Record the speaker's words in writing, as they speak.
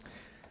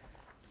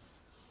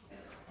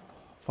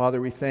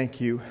Father, we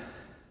thank you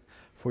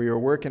for your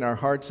work in our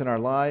hearts and our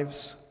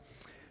lives.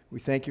 We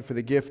thank you for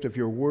the gift of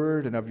your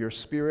word and of your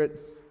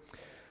spirit.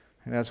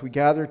 And as we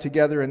gather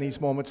together in these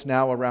moments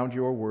now around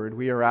your word,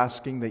 we are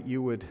asking that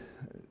you would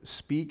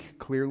speak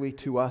clearly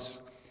to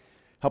us.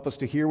 Help us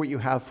to hear what you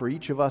have for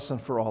each of us and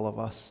for all of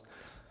us.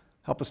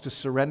 Help us to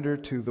surrender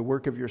to the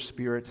work of your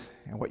spirit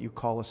and what you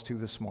call us to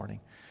this morning.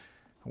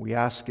 And we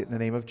ask it in the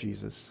name of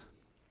Jesus.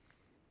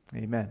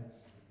 Amen.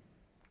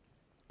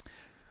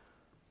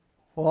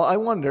 Well, I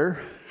wonder,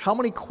 how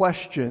many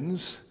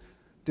questions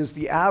does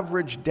the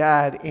average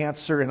dad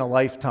answer in a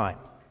lifetime?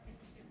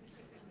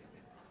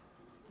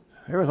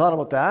 Ever thought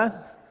about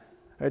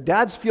that?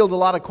 Dads field a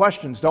lot of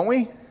questions, don't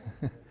we?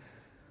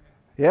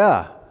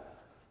 Yeah.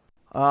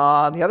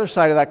 On the other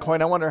side of that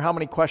coin, I wonder how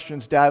many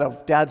questions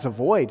dads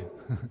avoid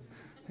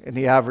in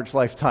the average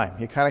lifetime.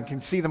 You kind of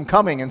can see them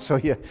coming, and so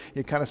you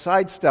kind of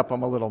sidestep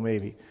them a little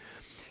maybe.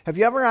 Have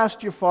you ever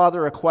asked your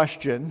father a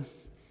question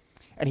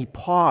and he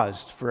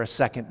paused for a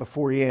second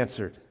before he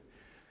answered?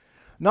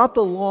 Not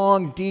the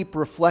long, deep,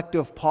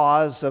 reflective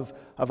pause of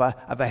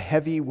a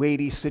heavy,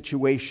 weighty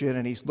situation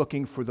and he's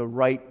looking for the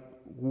right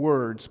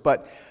words,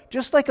 but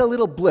just like a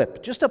little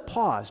blip, just a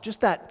pause,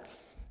 just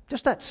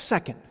that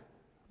second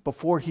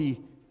before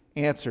he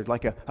answered,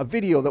 like a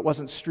video that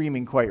wasn't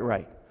streaming quite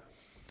right.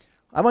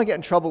 I might get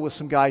in trouble with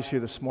some guys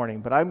here this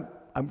morning, but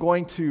I'm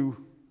going to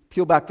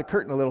peel back the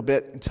curtain a little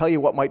bit and tell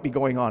you what might be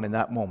going on in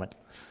that moment.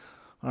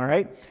 All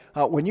right?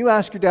 When you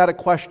ask your dad a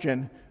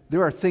question,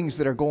 there are things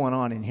that are going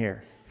on in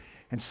here.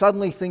 And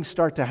suddenly things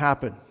start to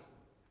happen.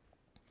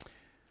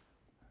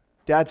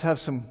 Dads have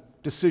some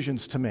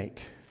decisions to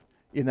make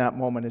in that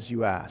moment as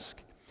you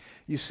ask.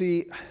 You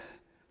see,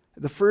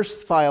 the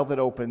first file that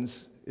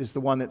opens is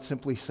the one that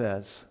simply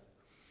says,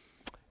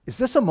 "Is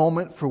this a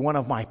moment for one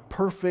of my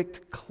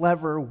perfect,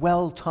 clever,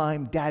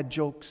 well-timed dad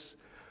jokes?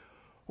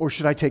 Or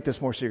should I take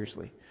this more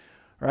seriously?"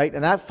 Right?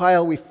 And that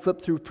file we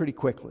flip through pretty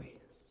quickly.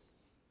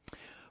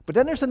 But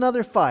then there's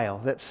another file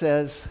that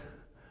says,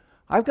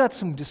 "I've got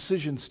some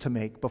decisions to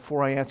make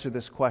before I answer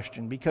this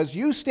question, because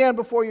you stand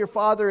before your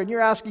father and you're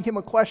asking him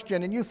a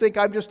question and you think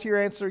I'm just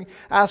here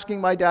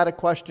asking my dad a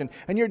question.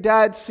 And your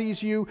dad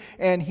sees you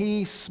and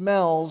he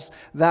smells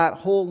that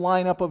whole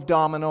lineup of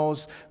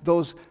dominoes,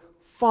 those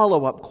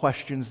follow-up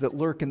questions that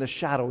lurk in the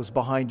shadows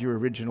behind your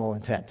original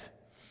intent.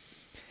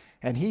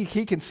 And he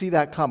can see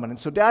that coming. And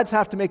so dads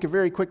have to make a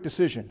very quick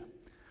decision.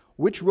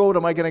 Which road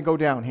am I going to go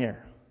down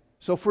here?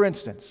 So for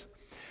instance,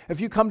 if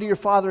you come to your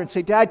father and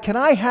say, "Dad, can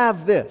I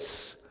have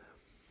this?"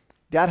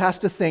 Dad has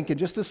to think in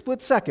just a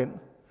split second.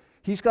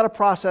 He's got to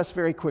process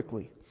very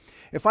quickly.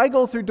 If I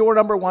go through door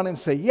number 1 and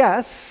say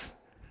yes,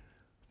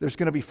 there's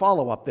going to be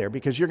follow-up there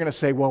because you're going to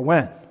say, "Well,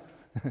 when?"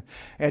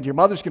 And your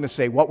mother's going to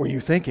say, "What were you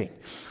thinking?"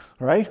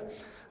 Right?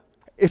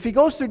 If he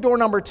goes through door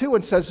number 2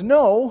 and says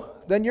no,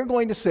 then you're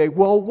going to say,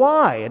 "Well,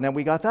 why?" And then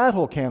we got that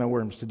whole can of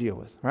worms to deal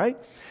with, right?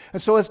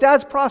 And so as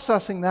dad's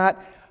processing that,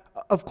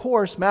 of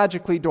course,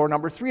 magically, door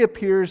number 3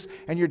 appears,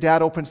 and your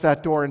dad opens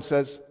that door and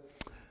says,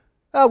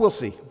 "We'll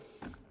see."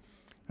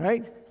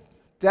 Right?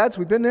 Dads,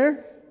 we've been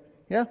there?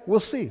 Yeah, we'll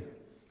see.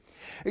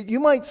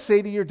 You might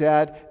say to your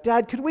dad,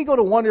 "Dad, could we go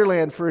to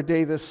Wonderland for a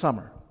day this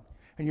summer?"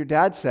 And your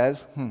dad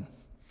says,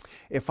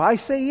 "If I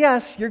say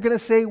yes, you're going to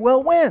say,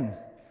 'Well, when?'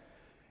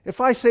 If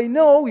I say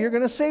no, you're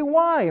going to say,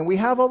 'Why?' And we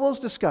have all those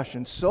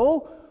discussions.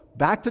 So,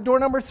 back to door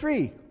number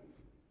 3.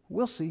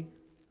 We'll see.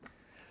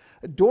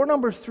 Door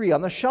number 3,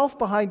 on the shelf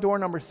behind door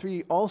number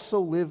 3 also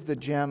live the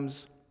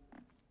gems,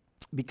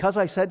 "Because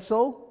I said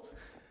so,"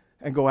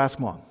 and "Go ask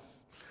mom."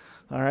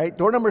 All right?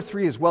 Door number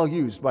 3 is well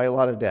used by a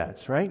lot of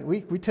dads, right?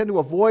 We tend to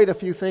avoid a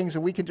few things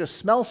and we can just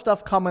smell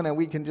stuff coming and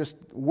we can just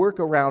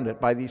work around it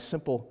by these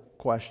simple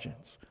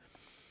questions.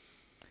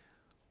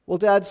 Well,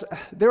 dads,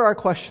 there are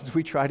questions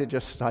we try to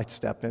just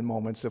sidestep in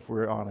moments if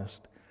we're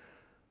honest.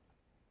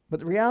 But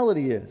the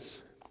reality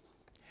is,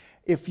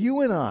 if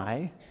you and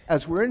I,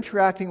 as we're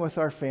interacting with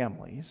our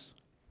families,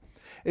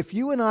 if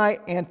you and I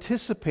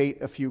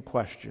anticipate a few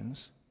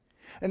questions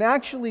and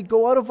actually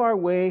go out of our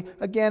way,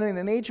 again, in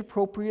an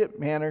age-appropriate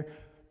manner,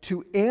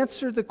 to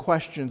answer the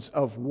questions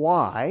of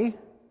why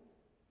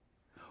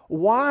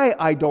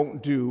I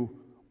don't do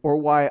or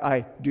why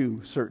I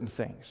do certain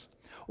things,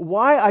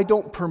 why I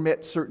don't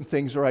permit certain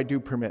things or I do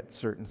permit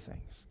certain things.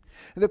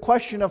 The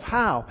question of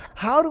how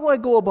do I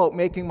go about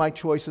making my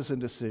choices and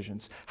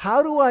decisions?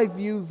 How do I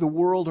view the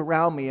world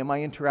around me and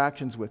my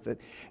interactions with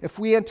it? If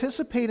we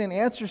anticipate and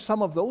answer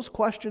some of those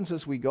questions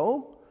as we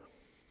go,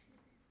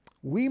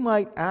 we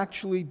might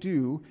actually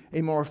do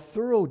a more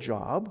thorough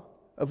job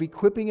of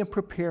equipping and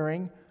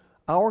preparing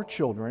our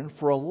children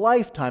for a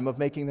lifetime of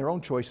making their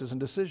own choices and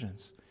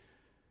decisions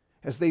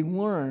as they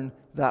learn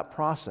that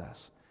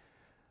process.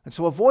 And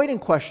so avoiding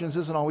questions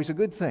isn't always a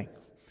good thing.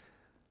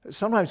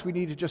 Sometimes we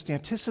need to just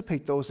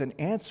anticipate those and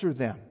answer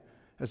them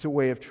as a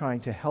way of trying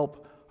to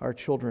help our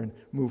children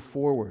move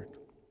forward.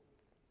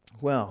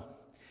 Well,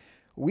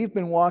 we've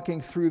been walking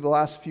through the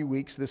last few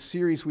weeks this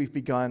series we've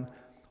begun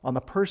on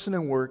the person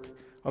and work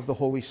of the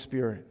Holy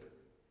Spirit.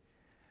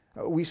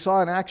 We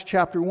saw in Acts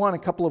chapter 1 a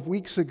couple of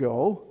weeks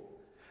ago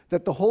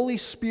that the Holy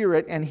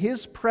Spirit and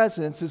His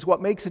presence is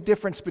what makes a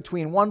difference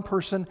between one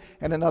person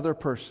and another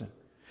person,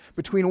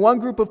 between one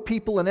group of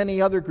people and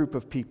any other group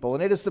of people.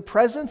 And it is the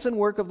presence and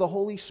work of the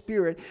Holy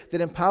Spirit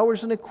that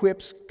empowers and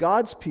equips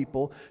God's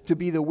people to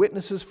be the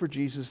witnesses for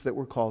Jesus that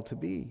we're called to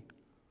be.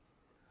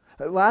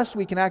 Last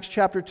week in Acts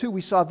chapter 2,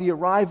 we saw the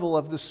arrival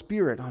of the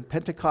Spirit on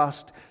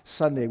Pentecost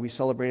Sunday. We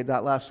celebrated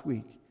that last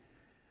week.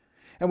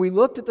 And we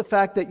looked at the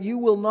fact that you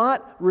will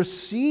not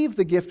receive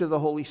the gift of the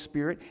Holy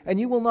Spirit,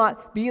 and you will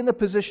not be in the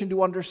position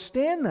to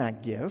understand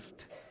that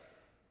gift,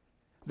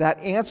 that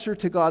answer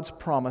to God's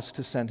promise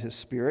to send His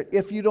Spirit,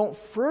 if you don't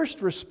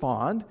first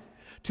respond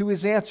to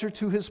His answer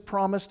to His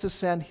promise to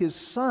send His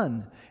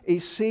Son, a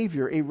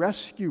Savior, a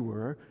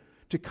rescuer,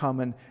 to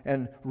come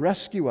and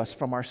rescue us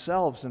from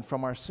ourselves and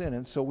from our sin.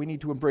 And so we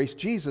need to embrace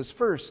Jesus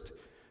first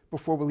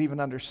before we'll even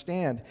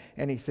understand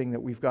anything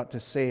that we've got to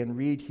say and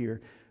read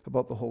here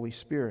about the Holy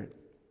Spirit.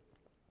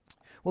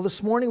 Well,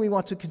 this morning we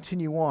want to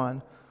continue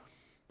on,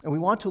 and we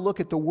want to look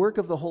at the work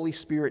of the Holy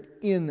Spirit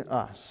in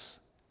us.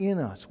 In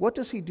us. What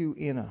does He do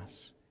in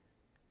us?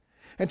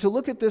 And to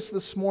look at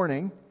this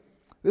morning,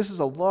 this is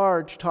a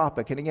large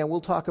topic, and again, we'll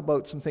talk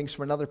about some things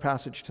from another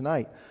passage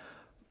tonight.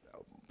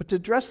 But to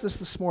address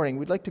this morning,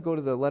 we'd like to go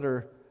to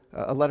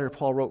a letter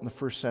Paul wrote in the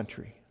first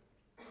century.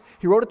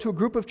 He wrote it to a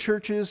group of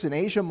churches in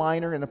Asia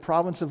Minor in the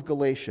province of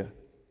Galatia.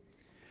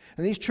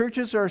 And these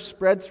churches are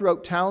spread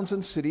throughout towns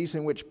and cities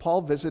in which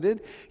Paul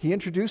visited. He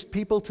introduced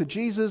people to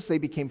Jesus. They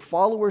became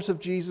followers of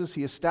Jesus.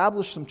 He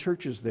established some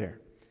churches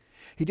there.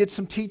 He did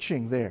some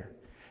teaching there.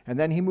 And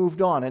then he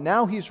moved on. And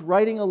now he's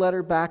writing a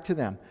letter back to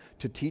them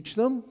to teach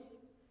them,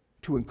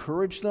 to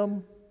encourage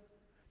them,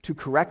 to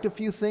correct a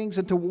few things,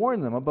 and to warn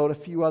them about a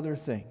few other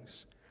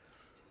things.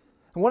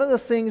 And one of the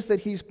things that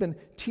he's been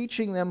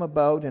teaching them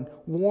about and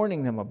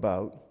warning them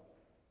about,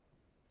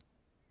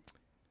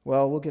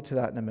 well, we'll get to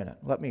that in a minute.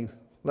 Let me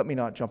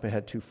not jump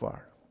ahead too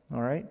far.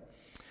 All right?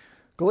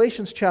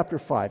 Galatians chapter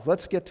 5.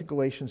 Let's get to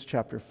Galatians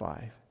chapter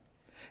 5.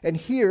 And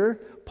here,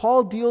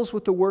 Paul deals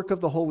with the work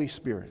of the Holy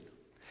Spirit.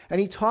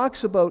 And he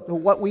talks about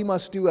what we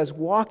must do as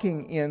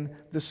walking in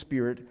the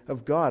Spirit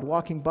of God,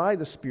 walking by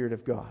the Spirit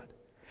of God.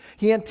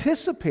 He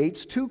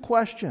anticipates two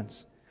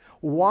questions.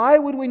 Why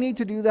would we need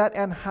to do that,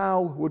 and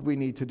how would we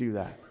need to do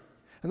that?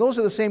 And those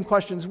are the same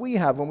questions we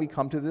have when we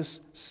come to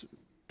this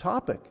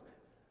topic,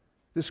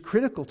 this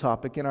critical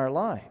topic in our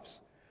lives.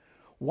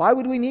 Why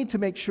would we need to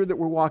make sure that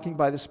we're walking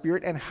by the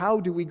Spirit, and how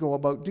do we go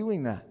about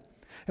doing that?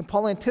 And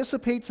Paul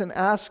anticipates and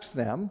asks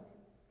them,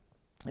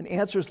 and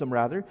answers them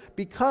rather,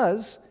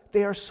 because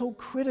they are so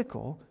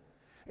critical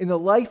in the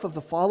life of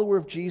the follower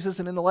of Jesus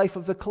and in the life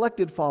of the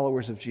collected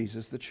followers of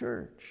Jesus, the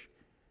church.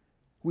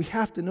 We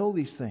have to know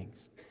these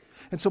things.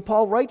 And so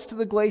Paul writes to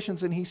the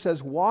Galatians and he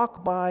says,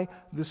 walk by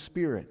the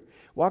Spirit.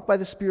 Walk by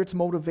the Spirit's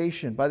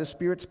motivation, by the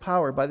Spirit's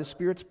power, by the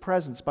Spirit's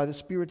presence, by the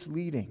Spirit's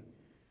leading.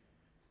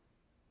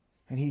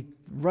 And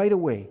right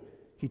away,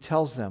 he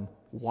tells them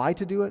why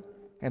to do it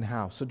and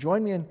how. So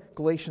join me in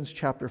Galatians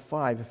chapter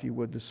 5, if you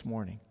would, this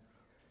morning.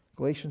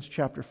 Galatians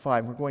chapter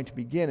 5. We're going to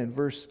begin in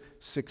verse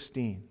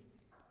 16.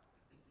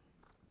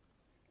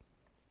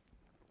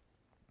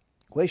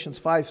 Galatians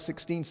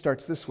 5:16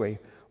 starts this way.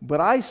 But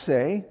I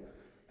say,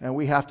 and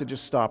we have to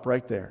just stop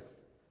right there.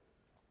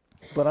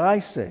 But I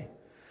say,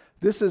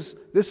 this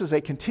is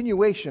a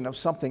continuation of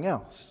something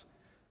else.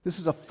 This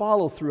is a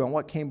follow-through on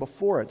what came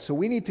before it. So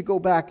we need to go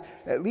back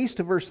at least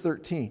to verse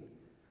 13.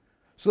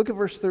 So look at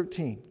verse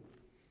 13.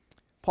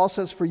 Paul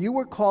says, for you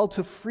were called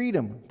to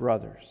freedom,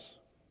 brothers.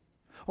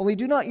 Only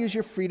do not use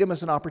your freedom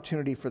as an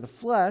opportunity for the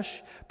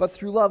flesh, but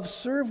through love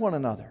serve one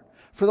another.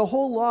 For the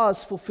whole law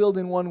is fulfilled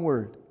in one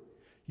word.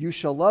 You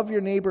shall love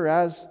your neighbor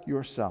as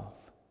yourself.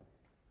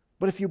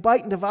 But if you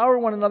bite and devour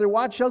one another,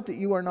 watch out that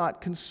you are not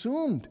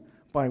consumed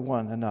by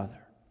one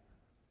another.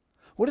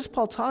 What is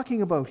Paul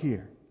talking about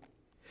here?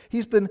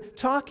 He's been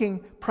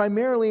talking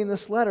primarily in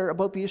this letter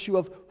about the issue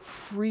of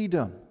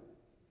freedom,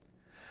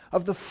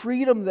 of the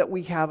freedom that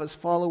we have as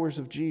followers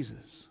of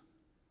Jesus.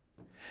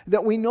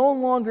 That we no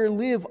longer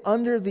live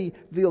under the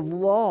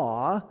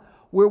law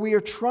where we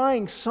are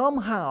trying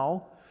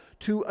somehow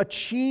to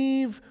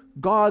achieve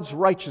God's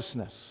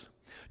righteousness,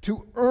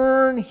 to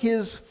earn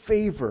His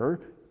favor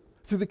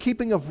through the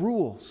keeping of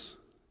rules,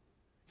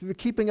 through the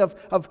keeping of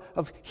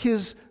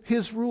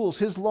His rules,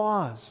 His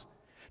laws,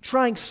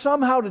 trying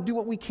somehow to do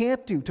what we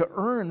can't do to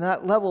earn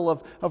that level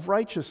of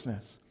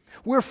righteousness.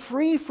 We're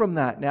free from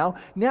that now.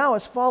 Now,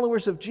 as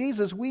followers of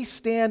Jesus, we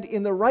stand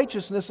in the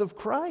righteousness of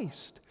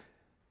Christ.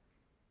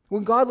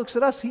 When God looks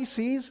at us, He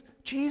sees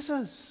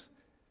Jesus.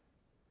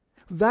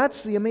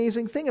 That's the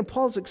amazing thing, and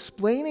Paul's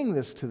explaining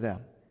this to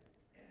them.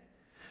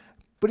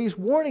 But he's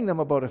warning them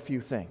about a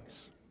few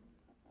things.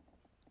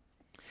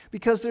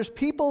 Because there's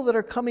people that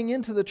are coming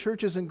into the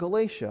churches in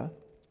Galatia,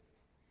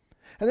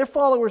 and they're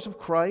followers of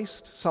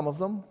Christ, some of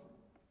them,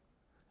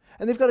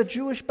 and they've got a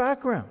Jewish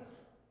background.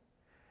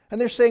 And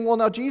they're saying, well,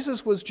 now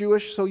Jesus was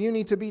Jewish, so you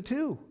need to be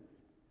too.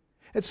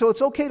 And so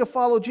it's okay to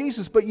follow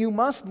Jesus, but you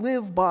must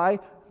live by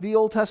the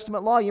Old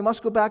Testament law. You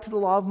must go back to the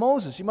law of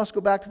Moses. You must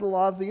go back to the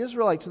law of the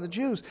Israelites and the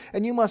Jews.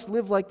 And you must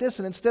live like this.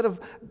 And instead of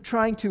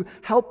trying to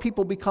help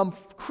people become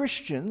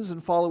Christians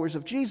and followers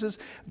of Jesus,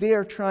 they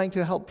are trying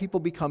to help people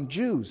become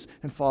Jews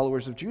and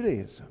followers of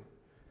Judaism.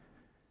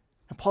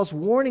 And Paul's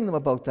warning them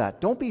about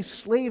that. Don't be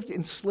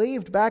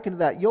enslaved back into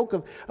that yoke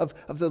of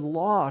the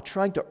law,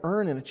 trying to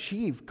earn and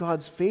achieve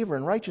God's favor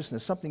and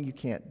righteousness, something you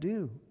can't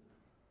do.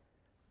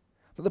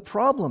 But the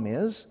problem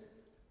is,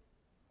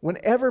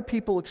 whenever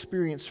people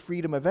experience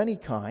freedom of any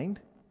kind,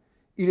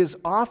 it is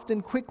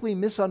often quickly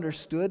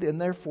misunderstood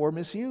and therefore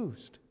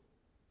misused.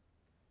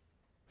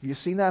 Have you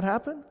seen that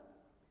happen?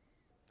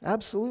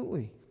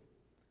 Absolutely.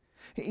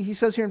 He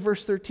says here in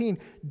verse 13,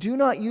 do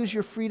not use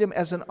your freedom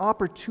as an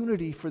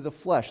opportunity for the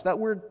flesh. That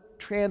word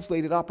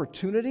translated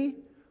opportunity,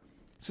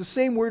 it's the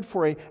same word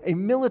for a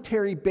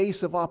military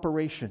base of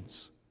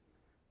operations.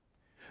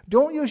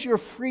 Don't use your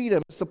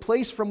freedom as the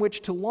place from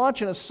which to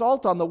launch an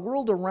assault on the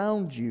world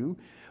around you,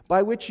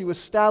 by which you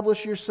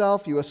establish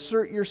yourself, you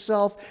assert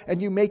yourself,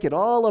 and you make it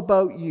all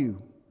about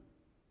you.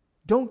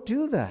 Don't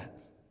do that.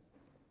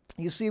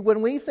 You see,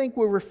 when we think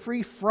we're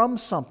free from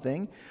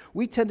something,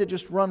 we tend to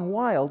just run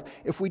wild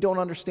if we don't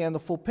understand the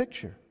full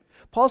picture.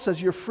 Paul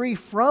says you're free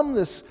from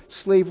this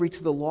slavery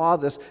to the law,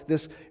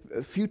 this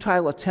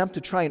futile attempt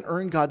to try and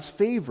earn God's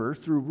favor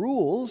through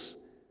rules.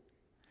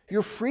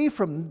 You're free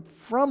from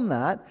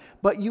that,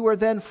 but you are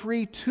then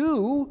free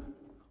to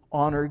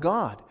honor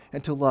God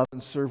and to love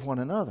and serve one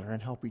another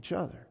and help each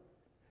other.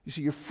 You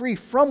see, you're free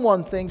from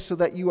one thing so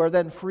that you are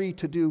then free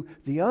to do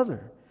the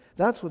other.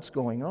 That's what's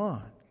going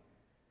on.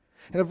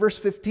 And in verse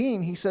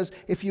 15, he says,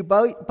 if you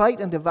bite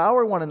and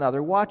devour one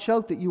another, watch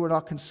out that you are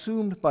not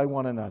consumed by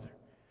one another.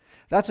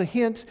 That's a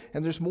hint,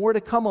 and there's more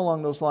to come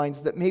along those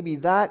lines, that maybe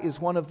that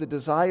is one of the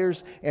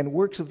desires and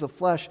works of the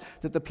flesh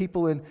that the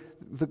people in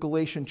the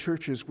Galatian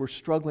churches were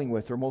struggling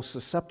with or most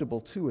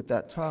susceptible to at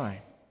that time.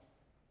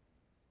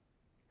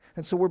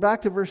 And so we're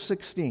back to verse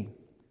 16.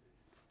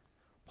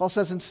 Paul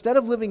says, instead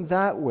of living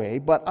that way,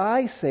 but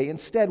I say,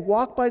 instead,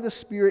 walk by the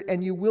Spirit,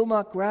 and you will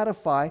not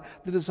gratify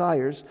the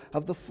desires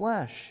of the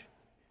flesh.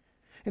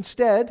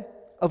 Instead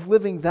of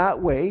living that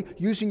way,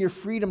 using your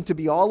freedom to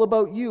be all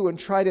about you and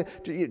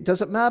it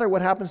doesn't matter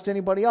what happens to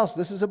anybody else.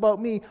 This is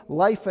about me.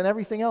 Life and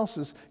everything else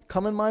is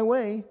coming my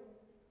way.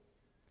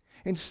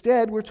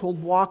 Instead, we're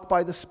told, walk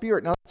by the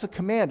Spirit. Now, that's a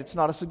command. It's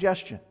not a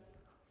suggestion.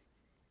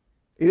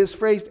 It is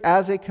phrased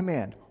as a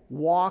command.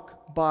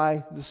 Walk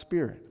by the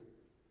Spirit.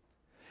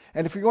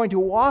 And if you're going to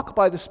walk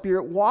by the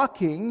Spirit,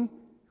 walking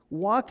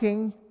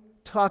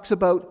talks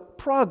about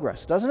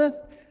progress, doesn't it?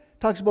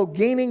 Talks about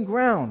gaining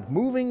ground,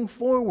 moving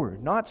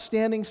forward, not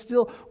standing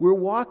still. We're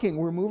walking,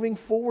 we're moving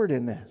forward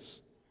in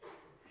this.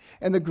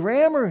 And the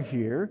grammar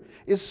here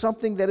is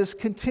something that is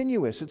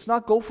continuous. It's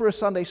not go for a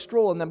Sunday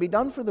stroll and then be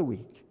done for the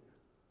week.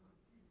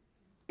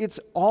 It's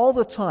all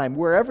the time,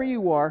 wherever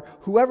you are,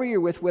 whoever you're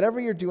with,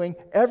 whatever you're doing,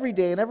 every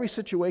day in every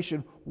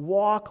situation,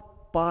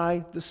 walk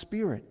by the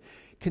Spirit.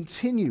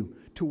 Continue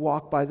to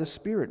walk by the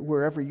Spirit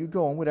wherever you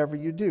go and whatever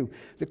you do.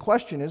 The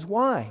question is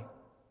why?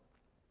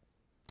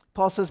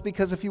 Paul says,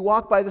 because if you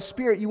walk by the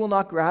Spirit, you will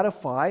not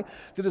gratify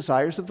the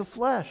desires of the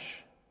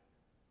flesh.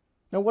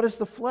 Now, what is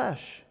the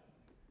flesh?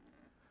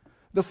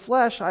 The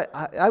flesh,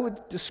 I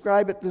would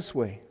describe it this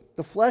way.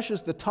 The flesh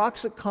is the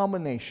toxic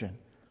combination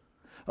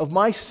of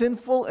my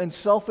sinful and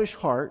selfish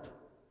heart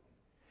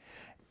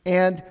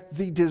and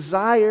the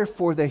desire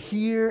for the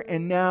here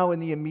and now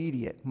and the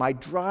immediate. My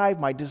drive,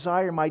 my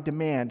desire, my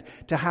demand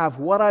to have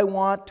what I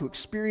want, to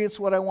experience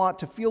what I want,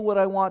 to feel what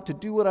I want, to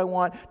do what I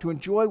want, to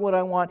enjoy what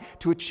I want,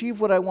 to achieve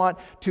what I want,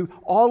 to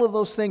all of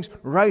those things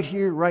right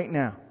here, right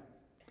now.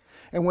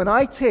 And when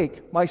I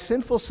take my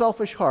sinful,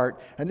 selfish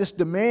heart and this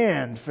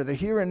demand for the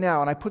here and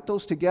now, and I put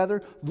those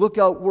together, look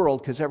out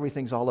world, because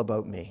everything's all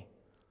about me.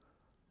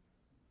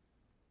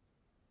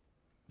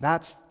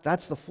 That's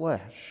the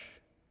flesh.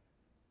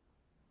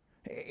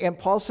 And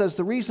Paul says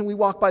the reason we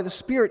walk by the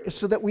Spirit is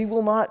so that we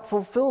will not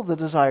fulfill the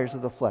desires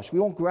of the flesh. We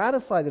won't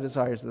gratify the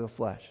desires of the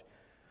flesh.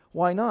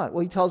 Why not?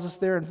 Well, he tells us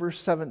there in verse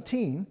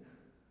 17,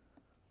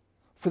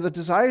 for the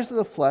desires of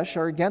the flesh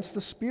are against the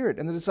Spirit,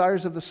 and the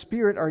desires of the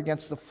Spirit are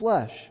against the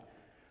flesh.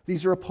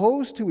 These are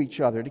opposed to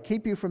each other to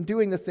keep you from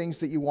doing the things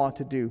that you want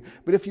to do.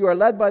 But if you are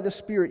led by the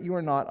Spirit, you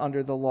are not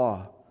under the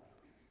law.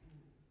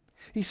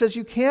 He says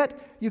you can't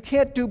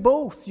do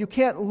both. You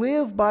can't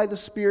live by the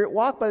Spirit,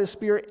 walk by the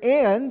Spirit,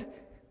 and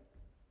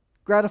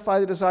gratify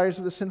the desires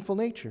of the sinful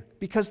nature,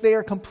 because they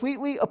are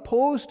completely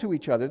opposed to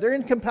each other. They're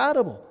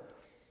incompatible.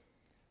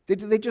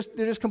 They're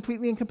just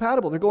completely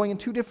incompatible. They're going in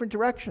two different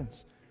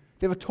directions.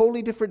 They have a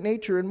totally different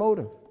nature and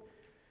motive.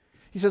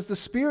 He says the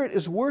Spirit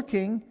is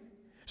working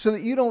so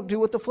that you don't do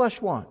what the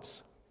flesh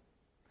wants.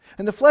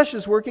 And the flesh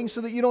is working so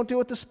that you don't do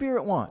what the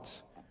Spirit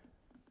wants.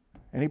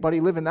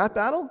 Anybody live in that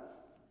battle?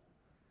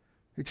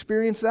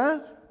 Experience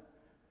that?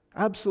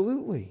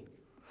 Absolutely.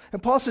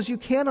 And Paul says you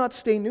cannot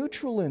stay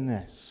neutral in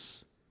this.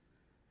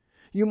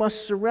 You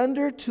must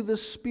surrender to the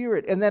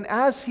Spirit. And then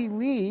as He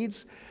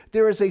leads,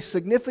 there is a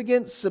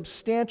significant,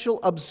 substantial,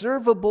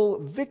 observable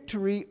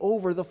victory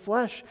over the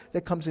flesh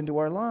that comes into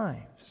our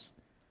lives.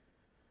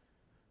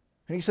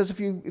 And He says if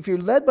you're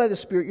led by the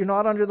Spirit, you're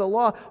not under the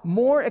law.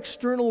 More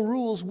external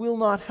rules will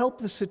not help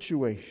the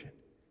situation.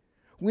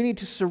 We need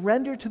to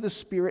surrender to the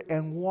Spirit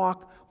and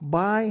walk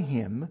by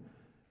Him,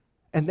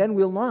 and then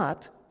we'll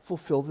not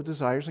fulfill the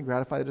desires and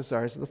gratify the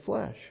desires of the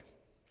flesh.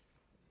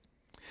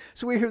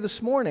 So we're here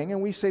this morning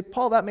and we say,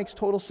 Paul, that makes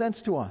total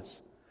sense to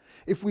us.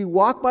 If we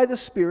walk by the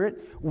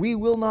Spirit, we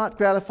will not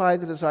gratify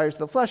the desires of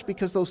the flesh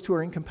because those two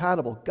are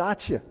incompatible.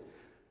 Gotcha.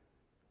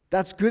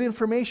 That's good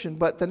information,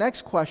 but the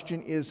next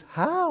question is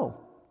how?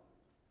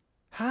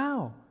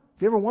 How?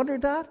 Have you ever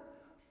wondered that?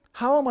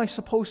 How am I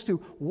supposed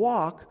to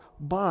walk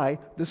by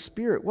the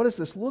Spirit? What does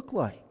this look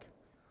like?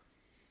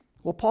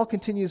 Well, Paul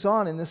continues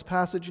on in this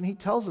passage and he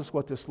tells us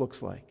what this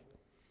looks like.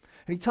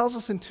 And he tells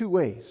us in two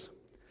ways.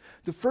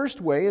 The first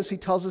way is he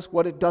tells us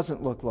what it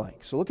doesn't look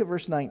like. So look at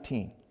verse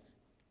 19.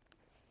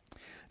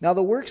 Now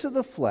the works of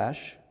the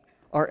flesh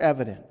are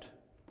evident: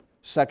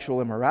 sexual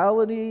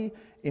immorality,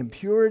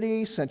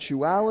 impurity,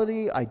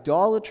 sensuality,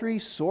 idolatry,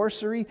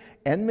 sorcery,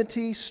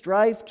 enmity,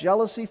 strife,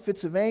 jealousy,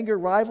 fits of anger,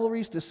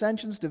 rivalries,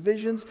 dissensions,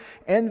 divisions,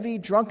 envy,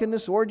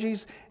 drunkenness,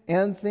 orgies,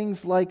 and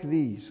things like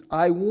these.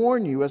 I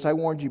warn you, as I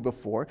warned you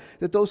before,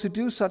 that those who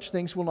do such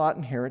things will not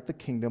inherit the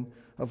kingdom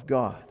of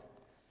God.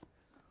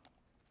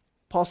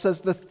 Paul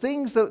says the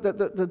things,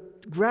 the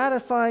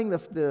gratifying,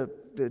 the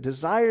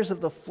desires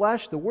of the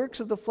flesh, the works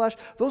of the flesh,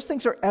 those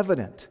things are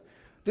evident.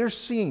 They're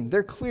seen.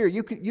 They're clear.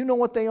 You know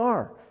what they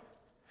are.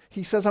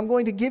 He says, I'm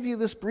going to give you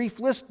this brief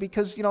list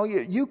because,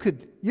 you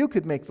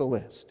could make the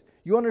list.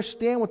 You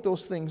understand what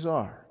those things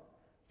are,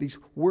 these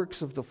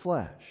works of the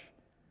flesh.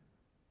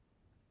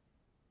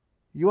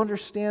 You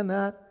understand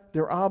that?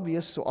 They're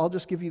obvious, so I'll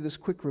just give you this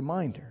quick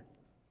reminder.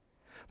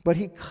 But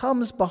he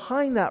comes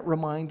behind that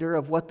reminder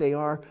of what they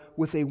are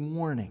with a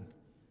warning.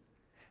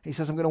 He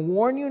says, I'm going to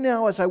warn you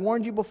now, as I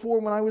warned you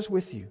before when I was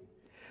with you,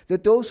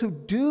 that those who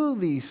do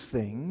these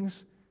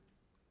things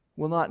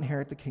will not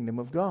inherit the kingdom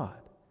of God.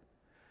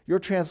 Your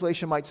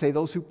translation might say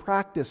those who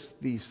practice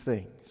these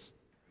things.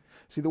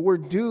 See, the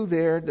word do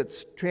there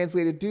that's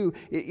translated do,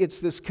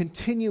 it's this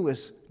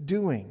continuous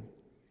doing,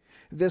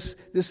 this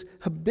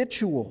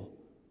habitual,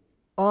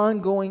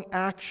 ongoing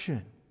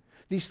action.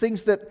 These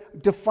things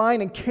that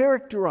define and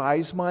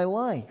characterize my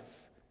life.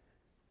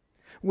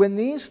 When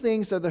these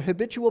things are the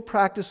habitual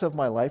practice of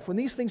my life, when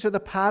these things are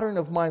the pattern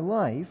of my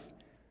life,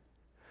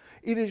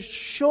 it is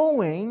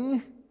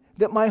showing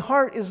that my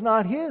heart is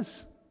not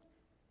His.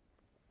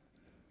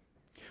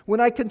 When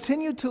I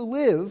continue to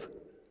live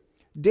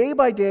day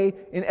by day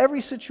in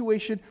every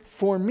situation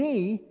for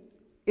me,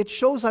 it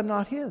shows I'm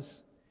not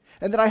His,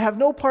 and that I have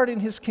no part in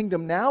His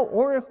kingdom now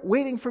or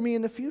waiting for me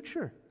in the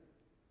future.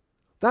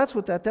 That's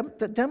what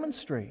that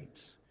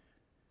demonstrates.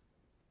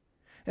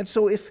 And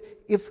so if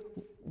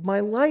my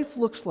life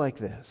looks like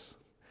this,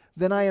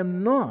 then I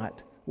am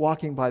not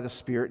walking by the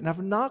Spirit. And if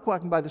I'm not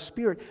walking by the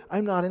Spirit,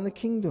 I'm not in the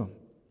kingdom.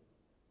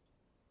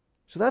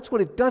 So that's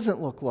what it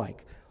doesn't look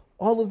like.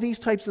 All of these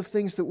types of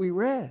things that we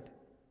read.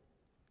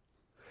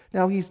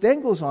 Now he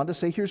then goes on to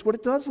say, here's what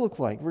it does look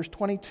like. Verse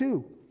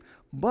 22.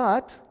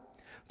 But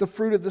the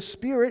fruit of the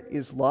Spirit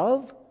is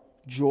love,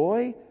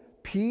 joy,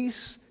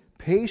 peace,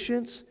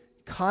 patience,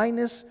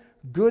 kindness,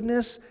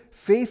 goodness,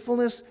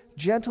 faithfulness,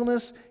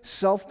 gentleness,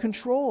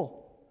 self-control.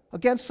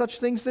 Against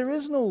such things there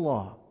is no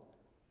law.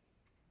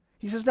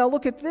 He says, now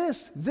look at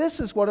this.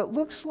 This is what it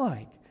looks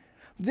like.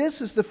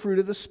 This is the fruit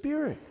of the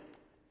Spirit.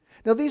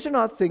 Now these are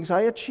not things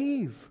I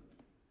achieve.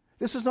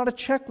 This is not a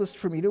checklist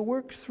for me to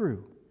work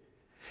through.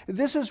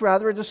 This is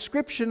rather a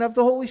description of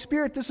the Holy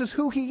Spirit. This is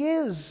who He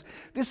is.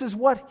 This is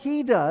what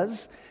He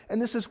does,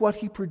 and this is what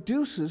He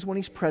produces when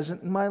He's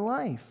present in my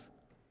life.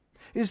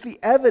 It is the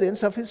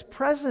evidence of His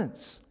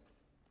presence.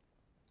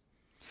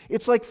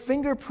 It's like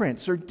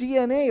fingerprints or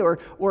DNA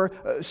or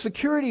a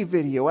security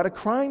video at a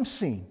crime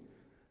scene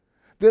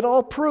that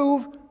all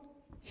prove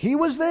He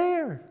was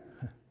there.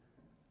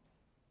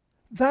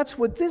 That's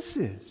what this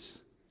is.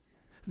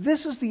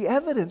 This is the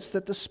evidence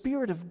that the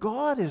Spirit of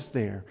God is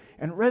there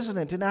and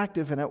resident and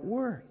active and at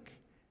work.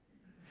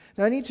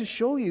 Now I need to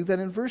show you that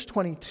in verse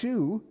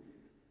 22,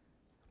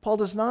 Paul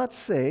does not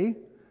say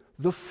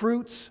the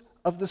fruits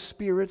of the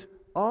Spirit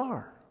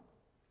are.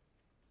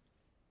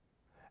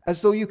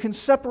 As though you can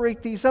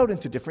separate these out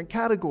into different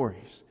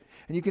categories.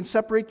 And you can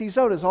separate these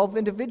out as all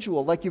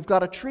individual, like you've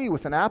got a tree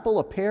with an apple,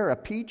 a pear, a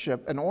peach,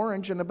 an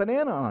orange, and a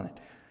banana on it.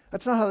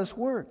 That's not how this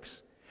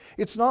works.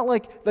 It's not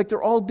like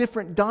they're all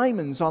different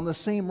diamonds on the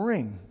same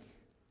ring.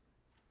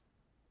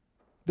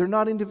 They're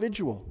not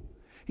individual.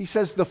 He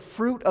says the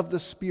fruit of the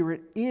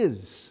Spirit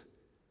is.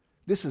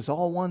 This is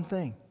all one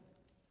thing.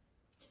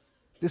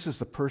 This is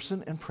the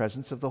person and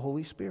presence of the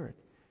Holy Spirit.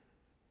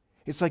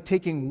 It's like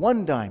taking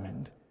one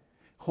diamond,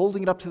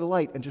 holding it up to the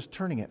light, and just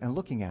turning it and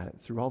looking at it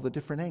through all the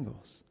different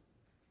angles.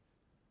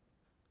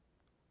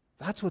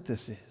 That's what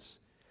this is.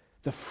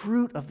 The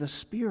fruit of the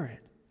Spirit.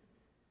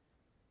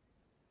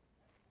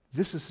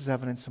 This is His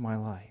evidence in my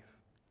life.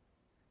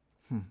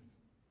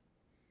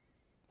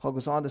 Paul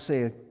goes on to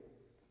say,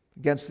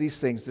 against these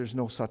things, there's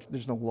no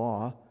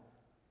law.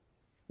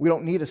 We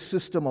don't need a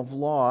system of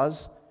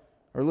laws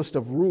or a list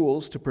of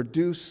rules to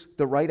produce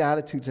the right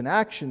attitudes and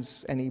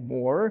actions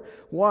anymore.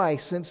 Why?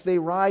 Since they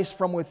rise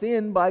from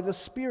within by the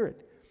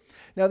Spirit.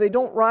 Now, they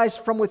don't rise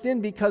from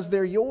within because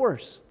they're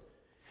yours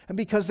and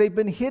because they've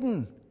been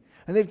hidden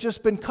and they've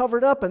just been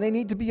covered up and they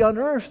need to be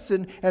unearthed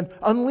and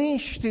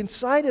unleashed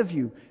inside of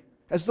you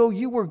as though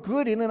you were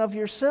good in and of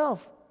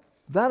yourself.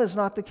 That is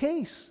not the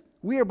case.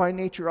 We are by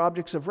nature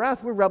objects of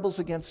wrath. We're rebels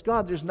against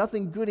God. There's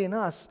nothing good in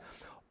us.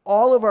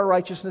 All of our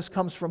righteousness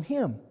comes from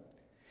Him.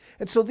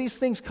 And so these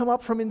things come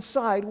up from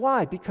inside.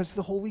 Why? Because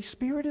the Holy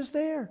Spirit is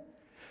there.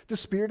 The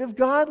Spirit of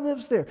God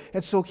lives there.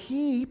 And so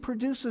He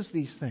produces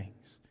these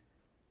things.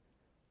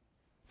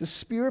 The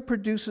Spirit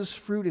produces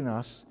fruit in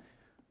us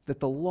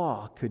that the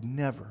law could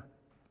never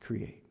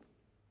create.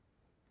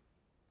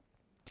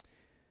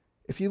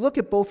 If you look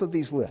at both of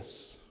these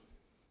lists,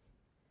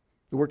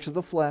 the works of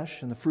the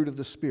flesh and the fruit of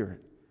the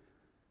Spirit,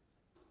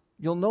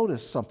 you'll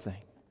notice something.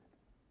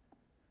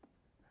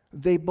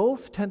 They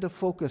both tend to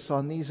focus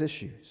on these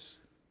issues.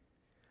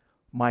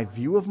 My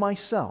view of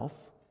myself,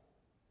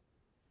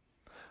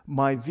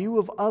 my view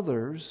of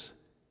others,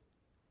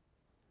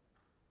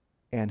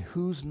 and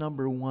who's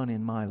number one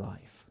in my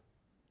life.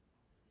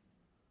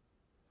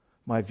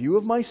 My view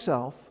of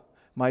myself,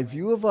 my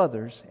view of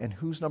others, and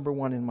who's number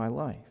one in my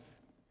life.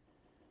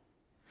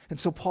 And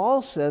so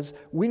Paul says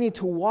we need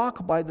to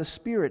walk by the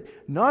Spirit,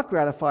 not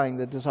gratifying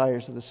the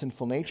desires of the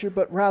sinful nature,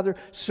 but rather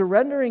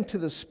surrendering to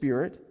the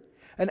Spirit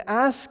and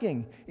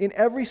asking in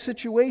every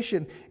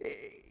situation,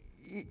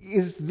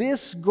 is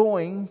this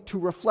going to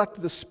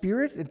reflect the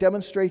Spirit and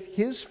demonstrate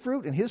His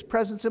fruit and His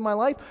presence in my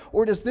life?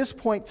 Or does this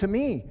point to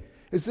me?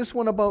 Is this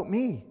one about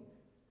me?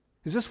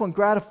 Is this one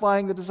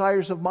gratifying the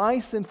desires of my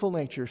sinful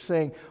nature,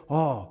 saying,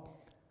 oh,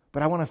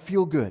 but I want to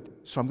feel good,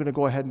 so I'm going to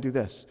go ahead and do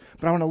this.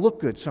 But I want to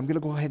look good, so I'm going to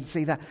go ahead and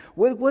say that.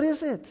 What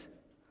is it?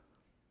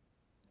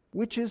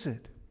 Which is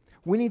it?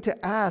 We need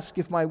to ask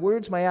if my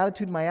words, my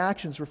attitude, my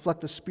actions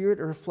reflect the Spirit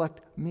or reflect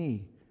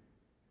me.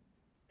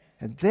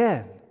 And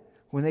then,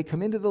 when they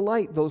come into the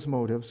light, those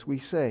motives, we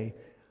say,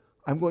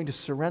 I'm going to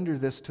surrender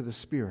this to the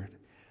Spirit.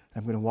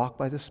 I'm going to walk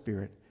by the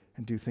Spirit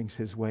and do things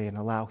His way and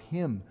allow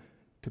Him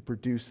to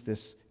produce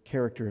this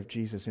character of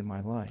Jesus in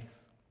my life.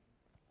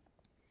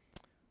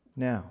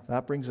 Now,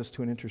 that brings us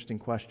to an interesting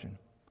question.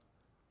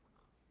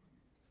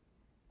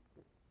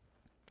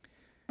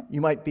 You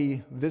might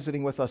be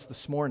visiting with us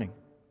this morning,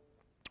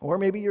 or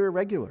maybe you're a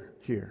regular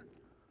here.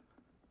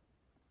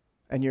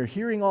 And you're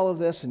hearing all of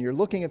this, and you're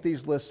looking at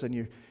these lists,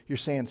 and you're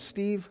saying,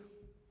 Steve,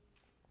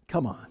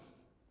 come on.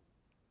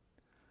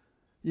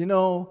 You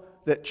know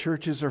that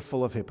churches are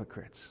full of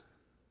hypocrites.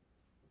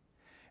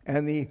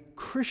 And the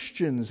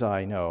Christians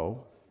I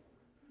know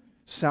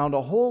sound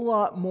a whole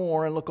lot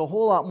more and look a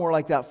whole lot more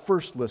like that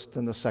first list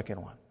than the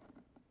second one.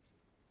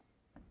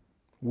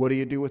 What do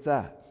you do with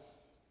that?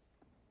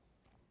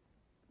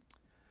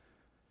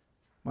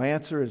 My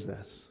answer is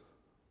this.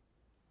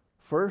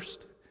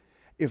 First,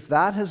 if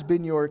that has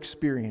been your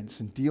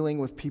experience in dealing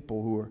with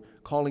people who are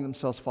calling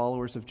themselves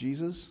followers of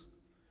Jesus,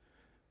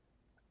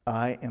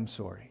 I am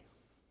sorry.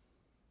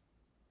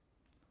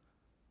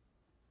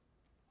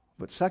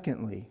 But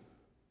secondly,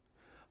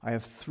 I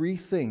have 3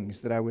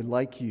 things that I would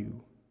like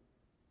you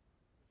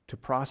to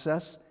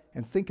process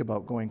and think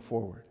about going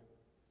forward.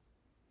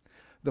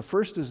 The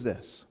first is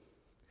this.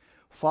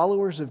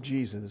 Followers of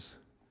Jesus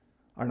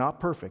are not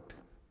perfect.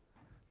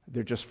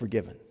 They're just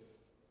forgiven.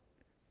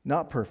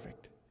 Not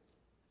perfect.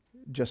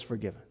 Just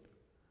forgiven.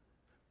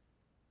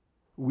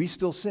 We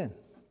still sin.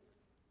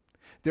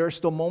 There are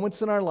still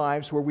moments in our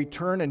lives where we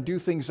turn and do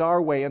things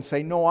our way and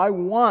say, no, I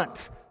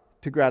want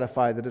to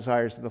gratify the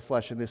desires of the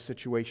flesh in this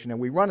situation.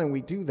 And we run and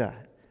we do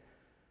that.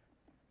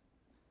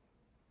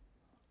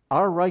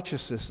 Our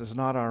righteousness is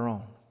not our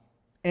own.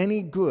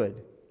 Any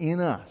good in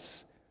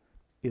us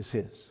is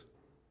His.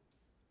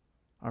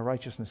 Our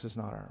righteousness is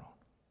not our own.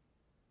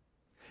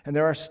 And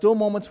there are still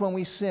moments when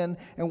we sin,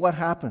 and what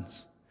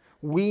happens?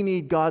 We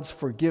need God's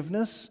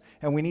forgiveness,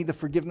 and we need the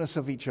forgiveness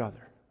of each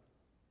other.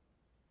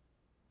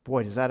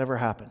 Boy, does that ever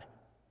happen.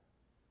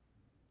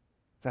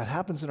 That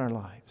happens in our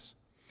lives.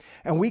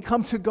 And we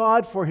come to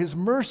God for His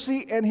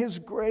mercy and His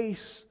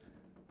grace.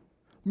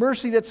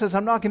 Mercy that says,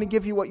 I'm not going to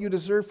give you what you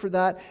deserve for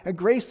that. And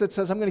grace that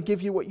says, I'm going to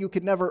give you what you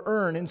could never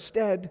earn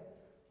instead.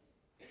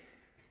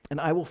 And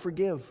I will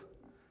forgive.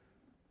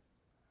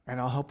 And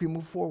I'll help you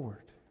move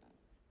forward.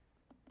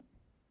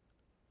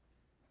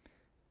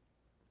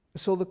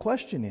 So the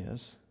question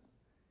is,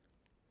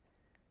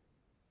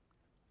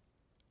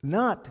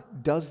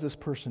 not does this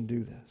person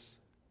do this,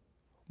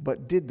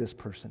 but did this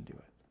person do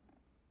it?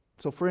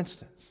 So for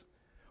instance,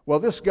 well,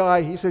 this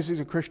guy, he says he's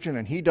a Christian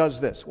and he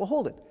does this. Well,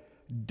 hold it.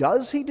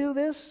 Does he do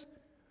this?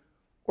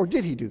 Or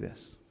did he do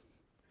this?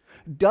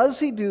 Does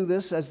he do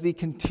this as the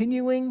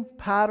continuing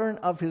pattern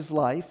of his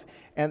life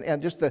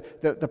and just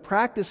the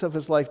practice of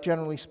his life,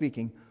 generally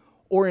speaking?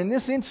 Or in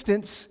this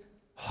instance,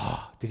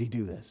 did he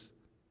do this?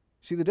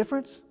 See the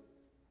difference?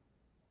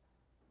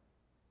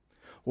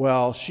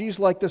 Well, she's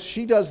like this.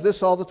 She does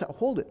this all the time.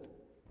 Hold it.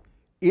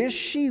 Is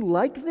she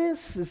like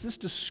this? Does this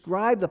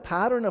describe the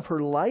pattern of her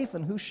life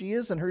and who she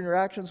is and her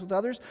interactions with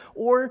others?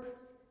 Or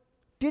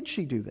did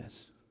she do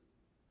this?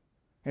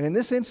 And in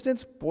this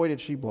instance, boy, did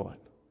she blow it.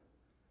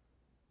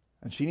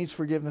 And she needs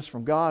forgiveness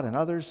from God and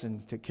others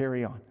and to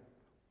carry on.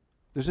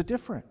 There's a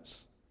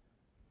difference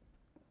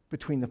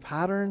between the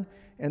pattern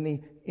and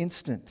the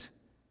instant,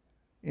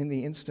 in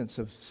the instance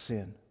of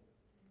sin.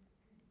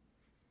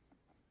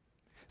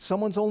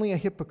 Someone's only a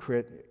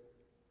hypocrite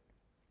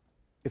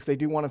if they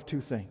do one of two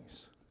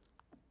things.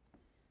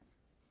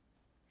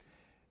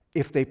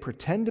 If they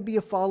pretend to be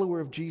a follower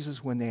of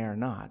Jesus when they are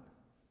not,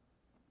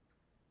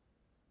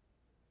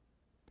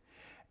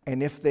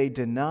 and if they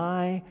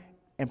deny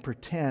and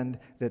pretend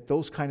that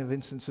those kind of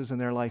instances in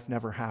their life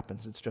never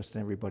happens, it's just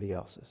in everybody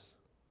else's.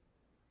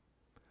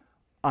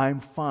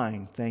 I'm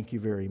fine, thank you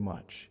very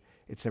much.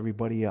 It's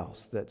everybody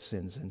else that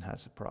sins and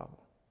has a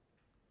problem.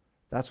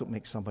 That's what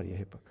makes somebody a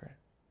hypocrite.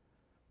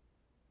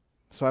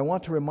 So I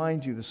want to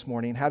remind you this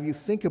morning, have you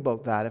think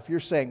about that. If you're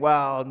saying,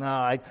 well,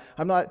 no,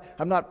 I'm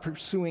not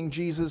pursuing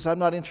Jesus, I'm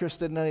not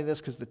interested in any of this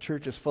because the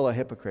church is full of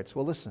hypocrites.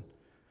 Well, listen.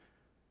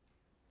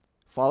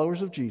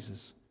 Followers of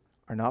Jesus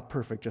are not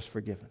perfect, just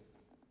forgiven.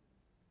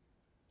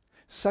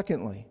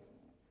 Secondly,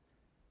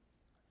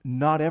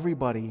 not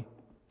everybody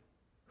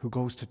who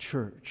goes to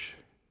church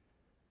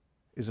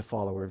is a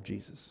follower of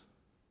Jesus.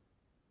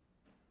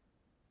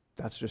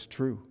 That's just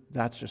true.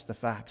 That's just the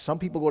fact. Some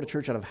people go to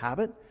church out of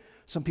habit.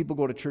 Some people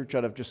go to church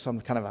out of just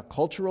some kind of a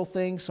cultural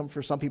thing.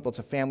 For some people, it's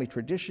a family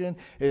tradition.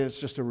 It's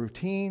just a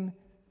routine.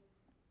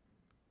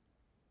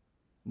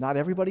 Not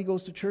everybody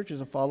goes to church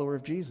as a follower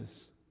of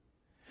Jesus.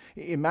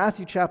 In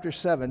Matthew chapter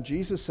 7,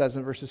 Jesus says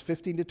in verses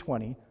 15 to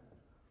 20,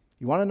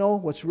 you want to know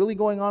what's really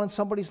going on in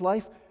somebody's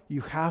life?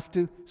 You have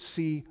to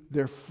see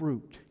their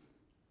fruit.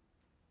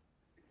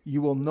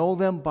 You will know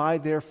them by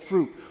their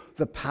fruit,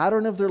 the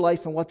pattern of their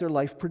life and what their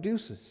life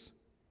produces.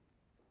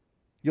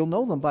 You'll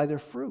know them by their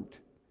fruit.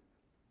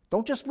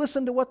 Don't just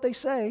listen to what they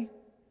say.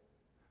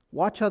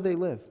 Watch how they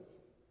live.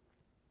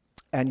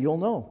 And you'll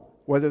know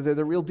whether they're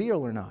the real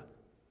deal or not.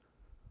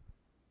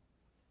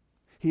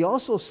 He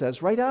also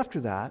says right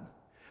after that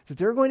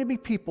there are going to be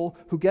people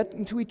who get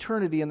into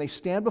eternity and they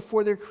stand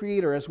before their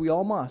Creator, as we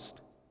all must.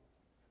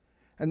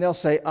 And they'll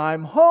say,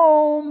 I'm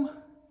home.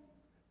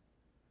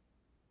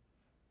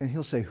 And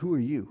He'll say, who are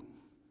you?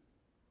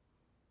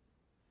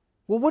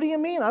 Well, what do you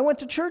mean? I went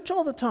to church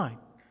all the time.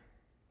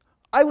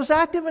 I was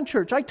active in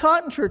church. I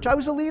taught in church. I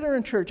was a leader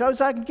in church. I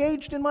was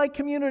engaged in my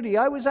community.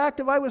 I was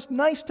active. I was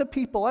nice to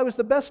people. I was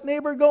the best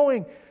neighbor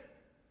going.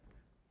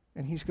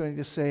 And He's going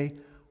to say,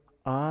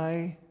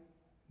 I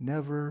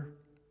never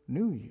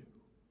knew you.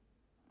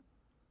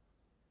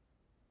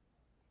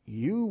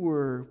 You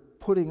were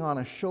putting on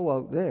a show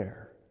out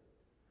there,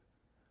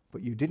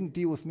 but you didn't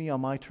deal with me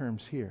on my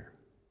terms here.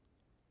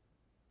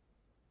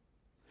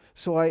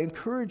 So I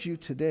encourage you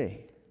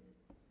today,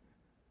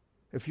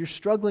 if you're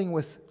struggling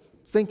with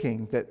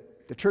thinking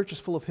that the church is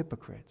full of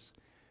hypocrites,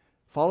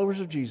 followers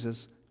of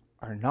Jesus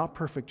are not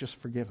perfect, just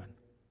forgiven.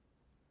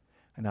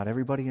 And not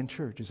everybody in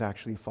church is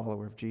actually a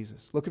follower of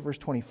Jesus. Look at verse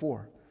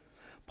 24.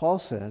 Paul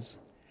says,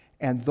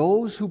 and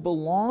those who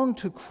belong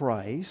to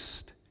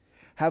Christ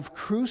have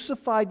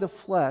crucified the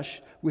flesh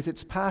with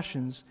its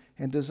passions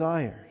and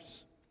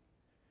desires.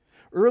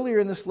 Earlier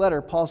in this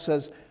letter, Paul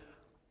says,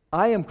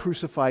 I am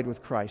crucified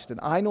with Christ, and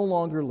I no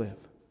longer live.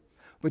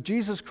 But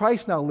Jesus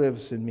Christ now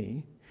lives in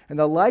me, and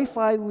the life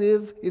I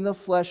live in the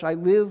flesh, I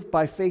live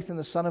by faith in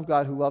the Son of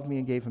God who loved me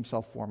and gave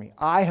Himself for me.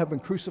 I have been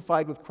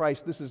crucified with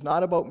Christ. This is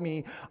not about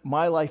me.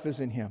 My life is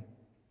in Him.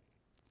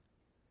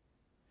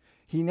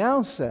 He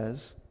now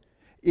says,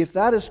 if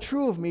that is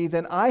true of me,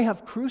 then I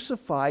have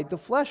crucified the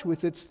flesh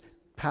with its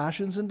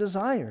passions and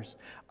desires.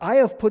 I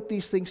have put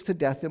these things to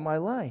death in my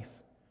life.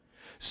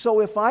 So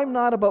if I'm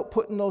not about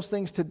putting those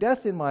things to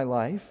death in my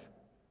life,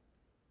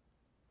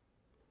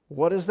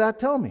 what does that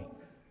tell me?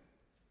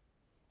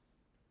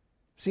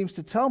 Seems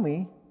to tell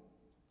me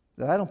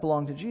that I don't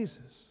belong to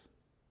Jesus.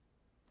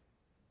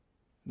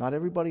 Not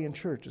everybody in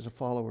church is a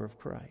follower of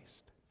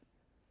Christ.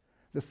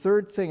 The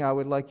third thing I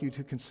would like you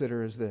to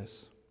consider is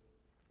this.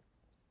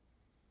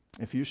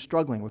 If you're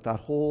struggling with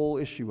that whole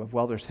issue of,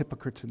 well, there's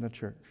hypocrites in the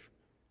church.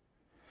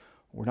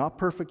 We're not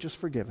perfect, just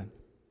forgiven.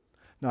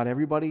 Not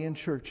everybody in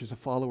church is a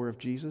follower of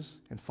Jesus.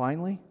 And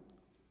finally,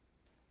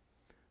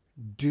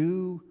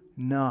 do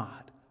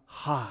not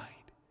hide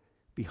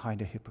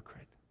behind a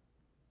hypocrite.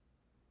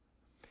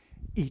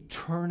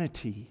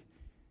 Eternity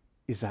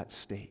is at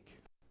stake.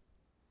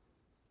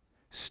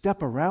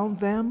 Step around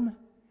them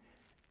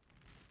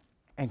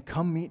and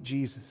come meet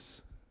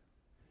Jesus.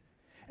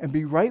 And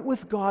be right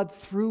with God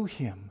through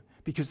Him,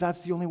 because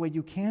that's the only way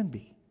you can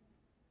be,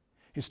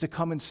 is to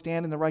come and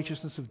stand in the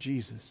righteousness of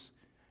Jesus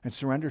and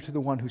surrender to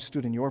the one who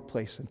stood in your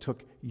place and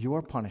took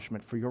your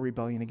punishment for your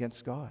rebellion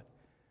against God.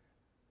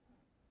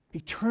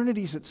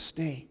 Eternity's at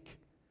stake.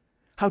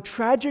 How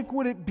tragic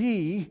would it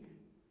be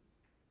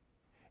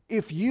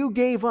if you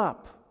gave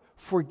up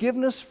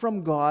forgiveness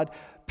from God,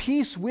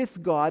 peace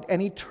with God,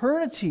 and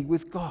eternity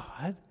with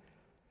God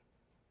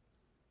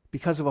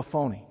because of a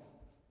phony.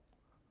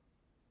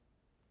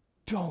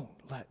 Don't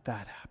let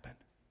that happen.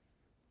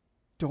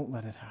 Don't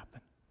let it happen.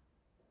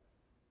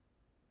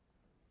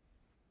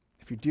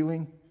 If you're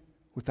dealing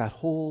with that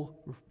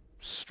whole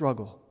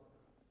struggle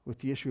with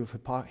the issue of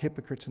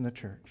hypocrites in the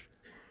church,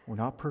 we're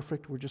not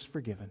perfect, we're just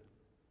forgiven.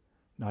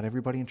 Not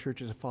everybody in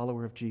church is a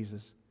follower of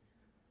Jesus.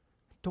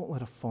 Don't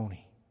let a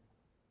phony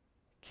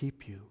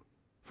keep you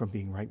from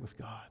being right with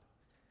God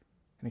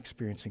and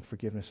experiencing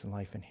forgiveness and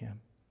life in Him.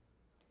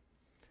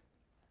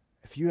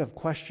 If you have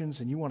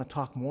questions and you want to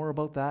talk more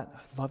about that,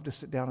 I'd love to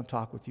sit down and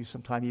talk with you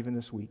sometime even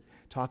this week.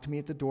 Talk to me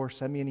at the door,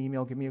 send me an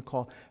email, give me a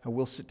call, and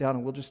we'll sit down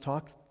and we'll just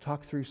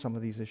talk through some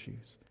of these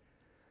issues.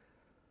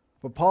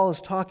 But Paul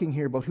is talking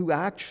here about who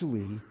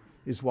actually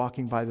is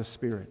walking by the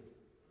Spirit.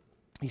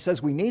 He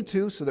says we need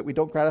to so that we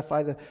don't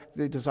gratify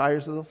the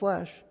desires of the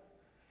flesh.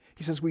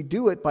 He says we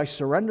do it by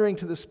surrendering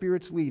to the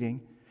Spirit's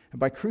leading and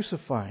by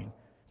crucifying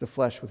the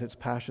flesh with its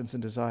passions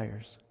and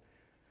desires.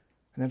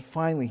 And then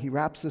finally, he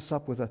wraps this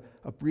up with a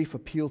brief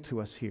appeal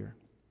to us here.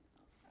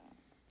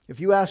 If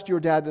you asked your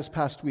dad this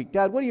past week,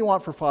 Dad, what do you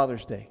want for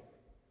Father's Day?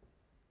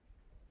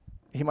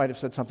 He might have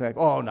said something like,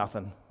 oh,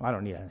 nothing. I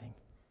don't need anything.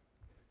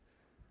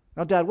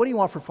 Now, Dad, what do you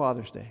want for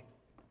Father's Day?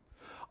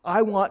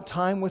 I want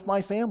time with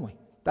my family.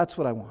 That's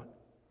what I want.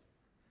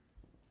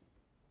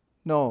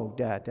 No,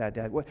 Dad.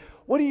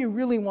 What do you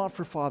really want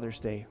for Father's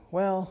Day?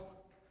 Well,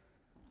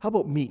 how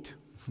about meat?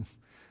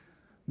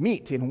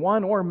 Meat in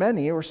one or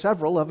many or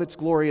several of its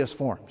glorious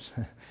forms.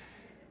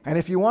 And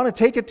if you want to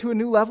take it to a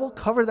new level,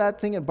 cover that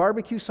thing in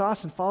barbecue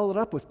sauce and follow it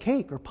up with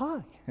cake or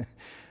pie.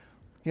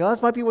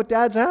 That might be what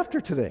Dad's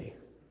after today.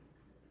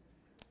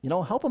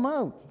 Help him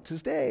out. It's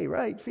his day,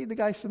 right? Feed the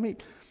guy some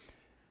meat.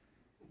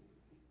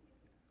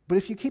 But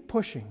if you keep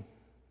pushing,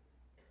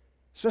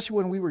 especially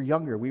when we were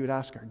younger, we would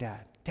ask our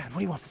dad, Dad, what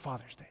do you want for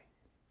Father's Day?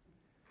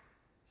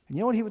 And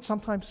you know what he would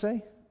sometimes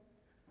say?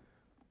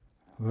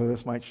 Well,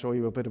 this might show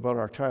you a bit about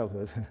our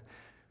childhood.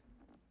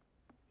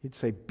 He'd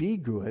say, be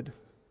good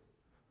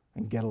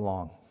and get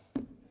along.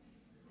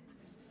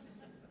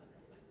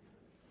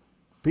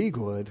 Be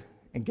good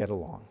and get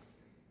along.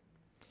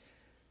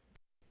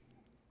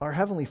 Our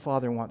Heavenly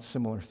Father wants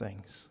similar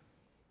things.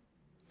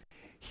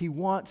 He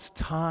wants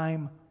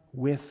time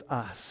with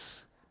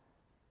us.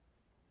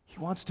 He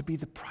wants to be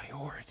the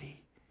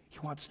priority. He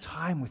wants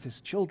time with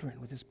His children,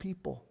 with His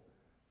people.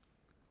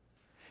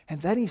 And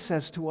then He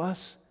says to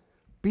us,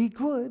 be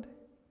good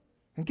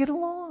and get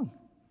along.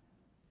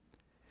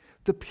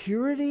 The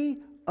purity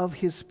of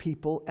His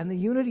people and the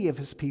unity of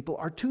His people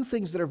are two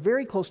things that are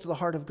very close to the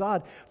heart of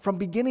God from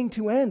beginning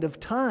to end of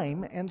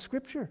time and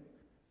Scripture.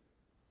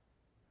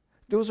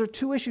 Those are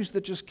two issues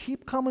that just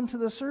keep coming to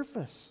the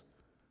surface.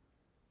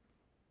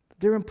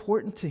 They're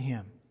important to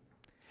Him.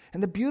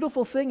 And the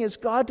beautiful thing is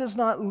God does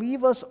not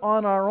leave us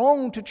on our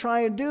own to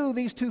try and do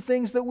these two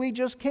things that we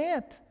just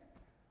can't.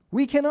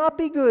 We cannot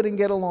be good and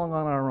get along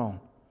on our own.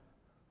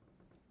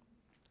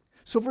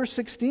 So verse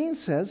 16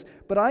 says,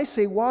 but I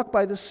say walk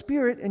by the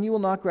Spirit and you will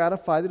not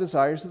gratify the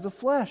desires of the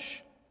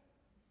flesh.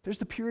 There's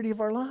the purity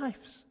of our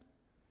lives.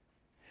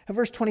 And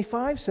verse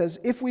 25 says,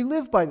 if we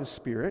live by the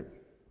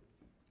Spirit,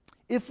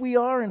 if we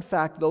are in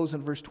fact those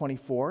in verse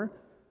 24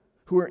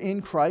 who are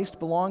in Christ,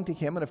 belong to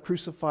Him and have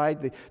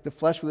crucified the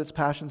flesh with its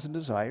passions and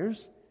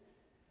desires,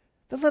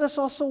 then let us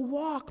also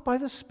walk by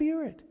the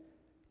Spirit.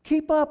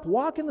 Keep up,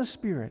 walk in the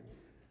Spirit.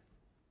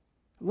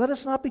 Let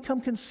us not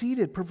become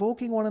conceited,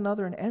 provoking one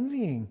another and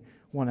envying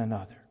one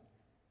another.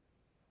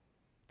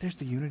 There's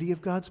the unity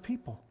of God's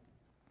people.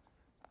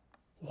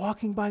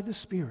 Walking by the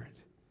Spirit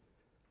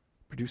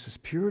produces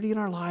purity in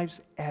our lives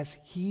as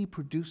He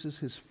produces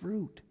His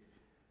fruit,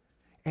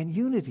 and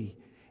unity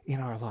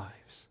in our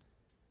lives.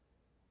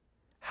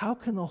 How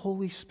can the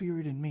Holy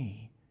Spirit in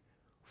me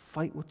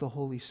fight with the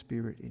Holy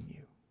Spirit in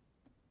you?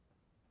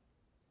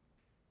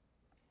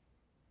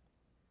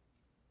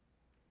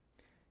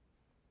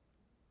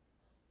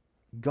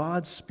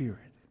 God's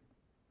Spirit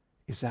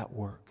is at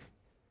work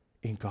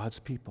in God's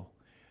people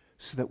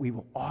so that we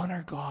will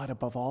honor God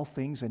above all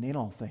things and in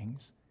all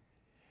things,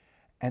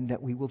 and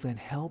that we will then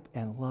help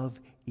and love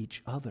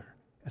each other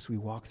as we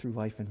walk through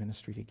life and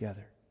ministry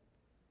together.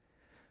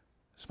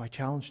 So my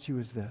challenge to you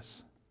is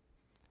this.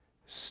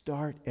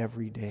 Start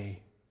every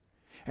day.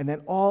 And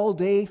then all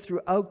day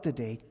throughout the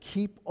day,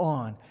 keep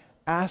on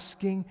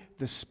asking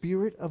the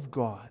Spirit of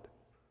God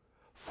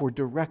for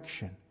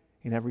direction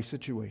in every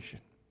situation,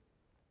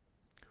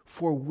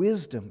 for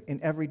wisdom in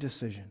every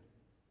decision.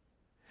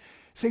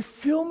 Say,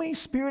 fill me,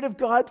 Spirit of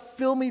God,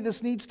 fill me.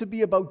 This needs to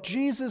be about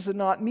Jesus and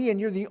not me,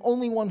 and you're the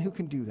only one who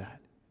can do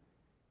that.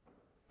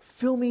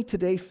 Fill me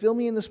today, fill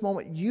me in this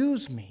moment.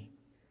 Use me.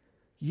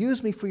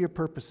 Use me for your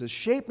purposes.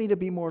 Shape me to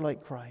be more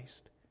like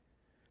Christ.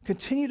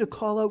 Continue to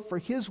call out for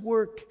His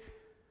work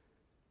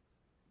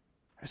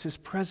as His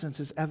presence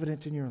is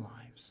evident in your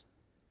lives.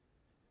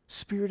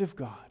 Spirit of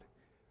God,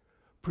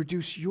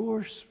 produce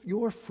your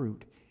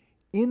fruit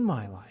in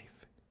my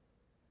life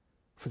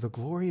for the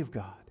glory of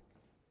God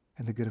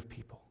and the good of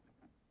people.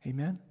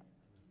 Amen?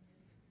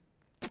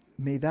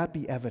 May that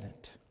be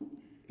evident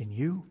in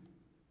you,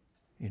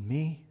 in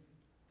me,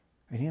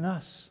 and in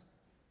us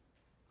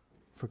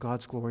for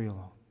God's glory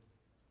alone.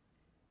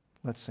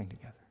 Let's sing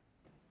together.